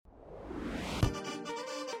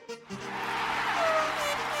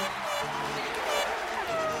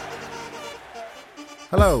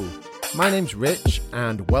Hello, my name's Rich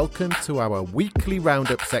and welcome to our weekly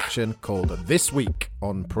roundup section called This Week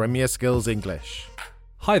on Premier Skills English.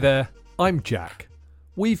 Hi there, I'm Jack.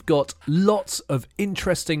 We've got lots of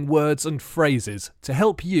interesting words and phrases to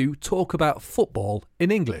help you talk about football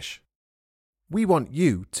in English. We want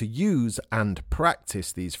you to use and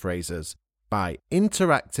practice these phrases by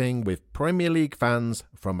interacting with Premier League fans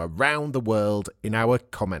from around the world in our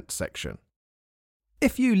comment section.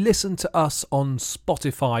 If you listen to us on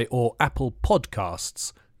Spotify or Apple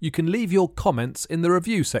Podcasts, you can leave your comments in the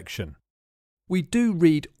review section. We do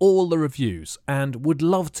read all the reviews and would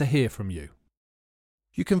love to hear from you.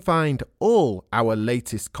 You can find all our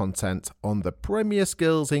latest content on the Premier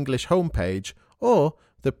Skills English homepage or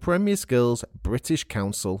the Premier Skills British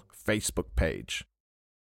Council Facebook page.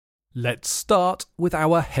 Let's start with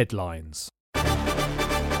our headlines.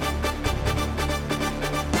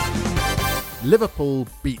 Liverpool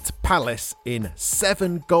beat Palace in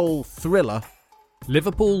 7-goal thriller.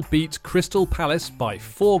 Liverpool beat Crystal Palace by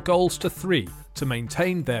 4-3 to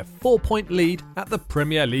maintain their 4-point lead at the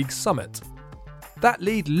Premier League summit. That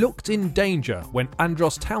lead looked in danger when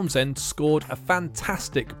Andros Townsend scored a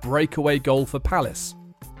fantastic breakaway goal for Palace,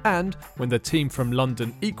 and when the team from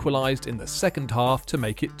London equalised in the second half to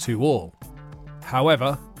make it 2-2.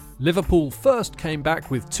 However, Liverpool first came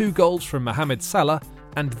back with 2 goals from Mohamed Salah,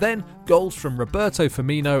 and then goals from Roberto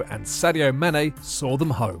Firmino and Sadio Mane saw them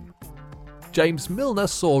home. James Milner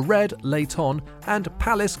saw red late on and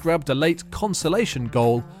Palace grabbed a late consolation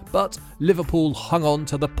goal, but Liverpool hung on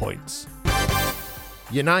to the points.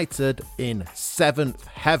 United in 7th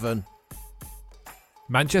heaven.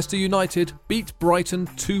 Manchester United beat Brighton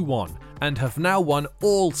 2-1 and have now won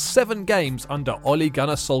all 7 games under Ole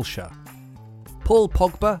Gunnar Solskjaer. Paul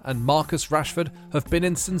Pogba and Marcus Rashford have been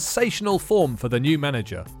in sensational form for the new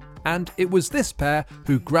manager, and it was this pair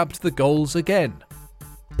who grabbed the goals again.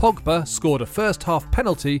 Pogba scored a first-half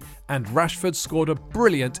penalty and Rashford scored a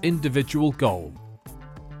brilliant individual goal.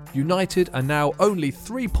 United are now only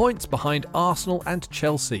 3 points behind Arsenal and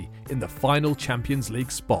Chelsea in the final Champions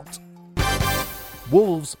League spot.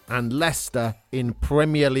 Wolves and Leicester in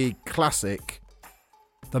Premier League Classic.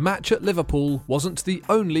 The match at Liverpool wasn't the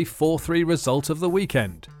only 4-3 result of the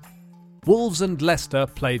weekend. Wolves and Leicester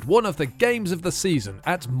played one of the games of the season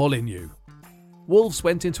at Molineux. Wolves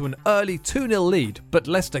went into an early 2-0 lead, but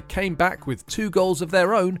Leicester came back with 2 goals of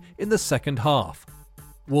their own in the second half.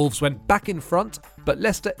 Wolves went back in front, but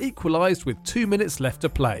Leicester equalised with 2 minutes left to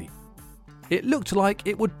play. It looked like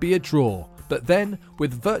it would be a draw, but then,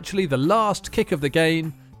 with virtually the last kick of the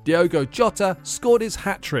game, Diogo Jota scored his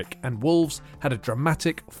hat-trick and Wolves had a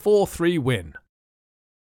dramatic 4-3 win.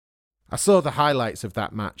 I saw the highlights of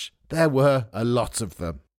that match. There were a lot of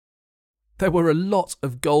them. There were a lot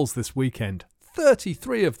of goals this weekend,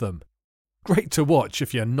 33 of them. Great to watch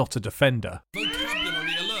if you're not a defender.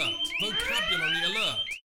 Vocabulary alert! Vocabulary alert!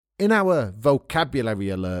 In our vocabulary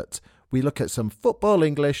alert, we look at some football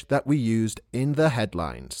English that we used in the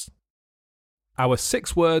headlines. Our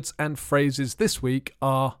 6 words and phrases this week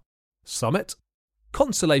are summit,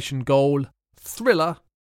 consolation goal, thriller,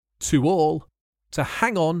 2-2, to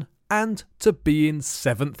hang on, and to be in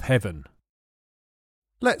 7th heaven.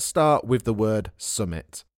 Let's start with the word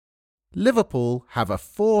summit. Liverpool have a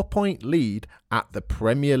 4-point lead at the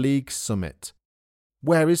Premier League summit.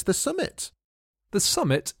 Where is the summit? The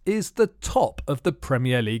summit is the top of the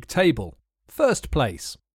Premier League table, first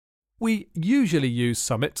place. We usually use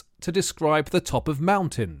summit to describe the top of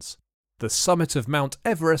mountains. The summit of Mount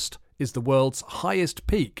Everest is the world's highest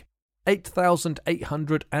peak,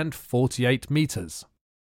 8,848 metres.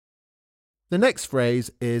 The next phrase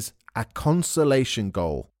is a consolation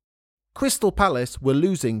goal. Crystal Palace were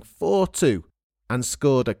losing 4-2 and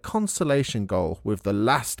scored a consolation goal with the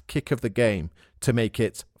last kick of the game to make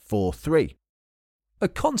it 4-3. A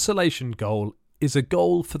consolation goal is a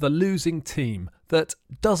goal for the losing team that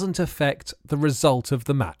doesn't affect the result of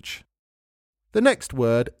the match. The next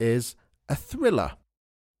word is a thriller.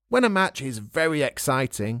 When a match is very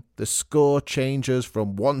exciting, the score changes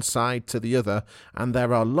from one side to the other and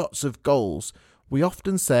there are lots of goals, we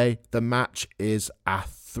often say the match is a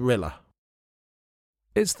thriller.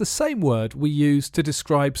 It's the same word we use to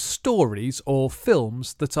describe stories or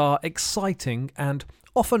films that are exciting and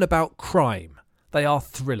often about crime. They are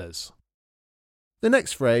thrillers. The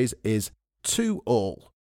next phrase is 2-2.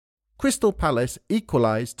 Crystal Palace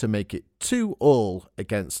equalised to make it 2-2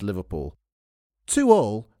 against Liverpool.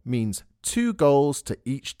 2-2 means 2 goals to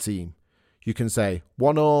each team. You can say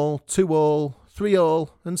 1-2, 2-2, 3-3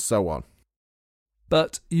 and so on.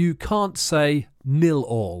 But you can't say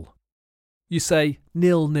 0-0. You say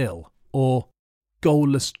 0-0 or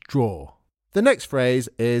goalless draw. The next phrase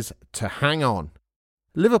is to hang on.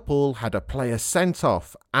 Liverpool had a player sent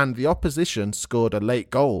off and the opposition scored a late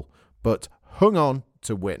goal, but hung on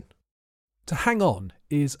to win. To hang on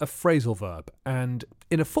is a phrasal verb and,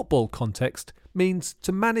 in a football context, means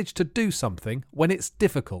to manage to do something when it's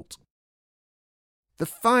difficult. The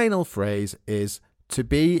final phrase is to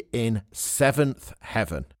be in seventh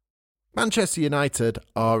heaven. Manchester United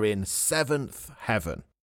are in seventh heaven.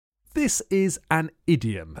 This is an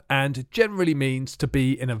idiom and generally means to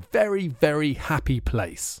be in a very, very happy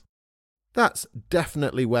place. That's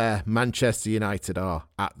definitely where Manchester United are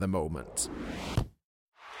at the moment.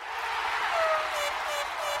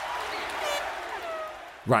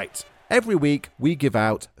 Right, every week we give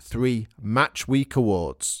out 3 Match Week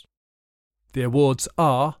awards. The awards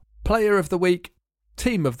are Player of the Week,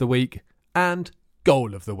 Team of the Week and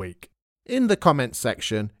Goal of the Week. In the comments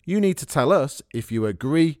section, you need to tell us if you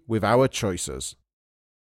agree with our choices.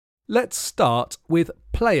 Let's start with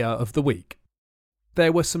Player of the Week.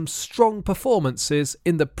 There were some strong performances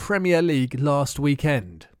in the Premier League last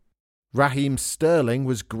weekend. Raheem Sterling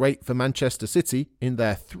was great for Manchester City in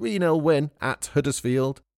their 3-0 win at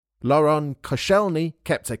Huddersfield. Laurent Koscielny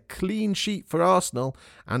kept a clean sheet for Arsenal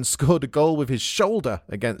and scored a goal with his shoulder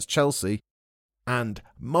against Chelsea. And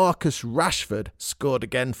Marcus Rashford scored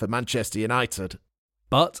again for Manchester United.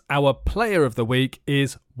 But our Player of the Week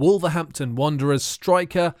is Wolverhampton Wanderers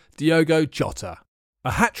striker Diogo Jota.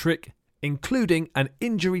 A hat-trick, including an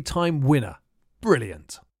injury-time winner.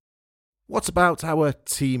 Brilliant. What about our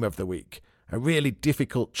Team of the Week? A really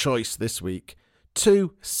difficult choice this week.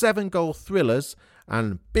 2 7-goal thrillers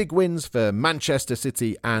and big wins for Manchester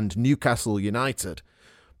City and Newcastle United.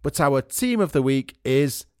 But our Team of the Week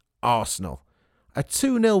is Arsenal. A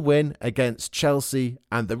 2-0 win against Chelsea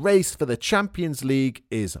and the race for the Champions League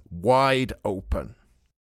is wide open.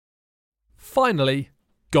 Finally,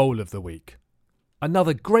 Goal of the Week.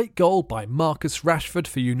 Another great goal by Marcus Rashford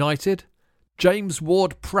for United. James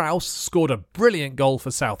Ward-Prowse scored a brilliant goal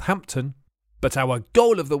for Southampton. But our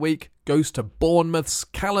Goal of the Week goes to Bournemouth's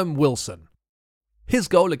Callum Wilson. His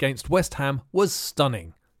goal against West Ham was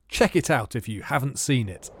stunning. Check it out if you haven't seen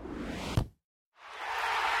it.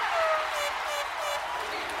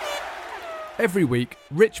 Every week,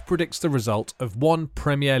 Rich predicts the result of one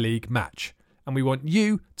Premier League match, and we want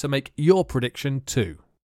you to make your prediction too.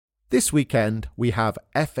 This weekend, we have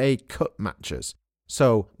FA Cup matches,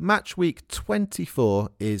 so match week 24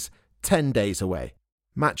 is 10 days away.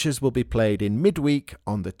 Matches will be played in midweek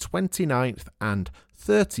on the 29th and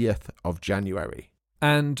 30th of January.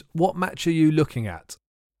 And what match are you looking at?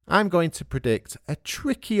 I'm going to predict a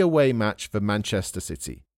tricky away match for Manchester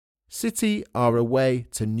City. City are away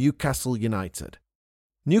to Newcastle United.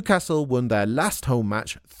 Newcastle won their last home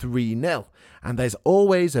match 3-0, and there's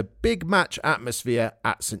always a big match atmosphere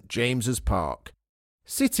at St James's Park.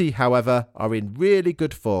 City, however, are in really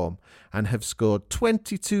good form and have scored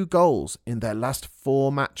 22 goals in their last 4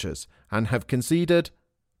 matches and have conceded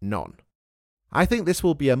none. I think this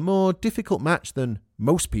will be a more difficult match than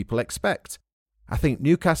most people expect. I think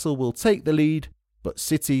Newcastle will take the lead, but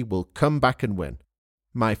City will come back and win.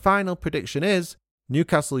 My final prediction is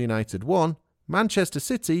Newcastle United 1, Manchester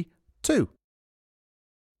City 2.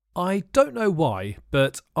 I don't know why,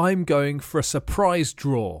 but I'm going for a surprise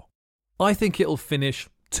draw. I think it'll finish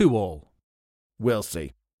 2-2. We'll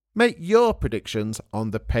see. Make your predictions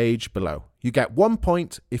on the page below. You get 1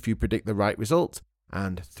 point if you predict the right result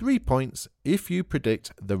and 3 points if you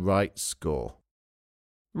predict the right score.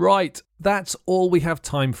 Right, that's all we have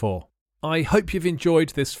time for. I hope you've enjoyed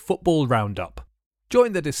this football roundup.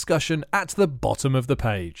 Join the discussion at the bottom of the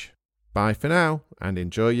page. Bye for now and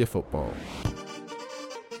enjoy your football.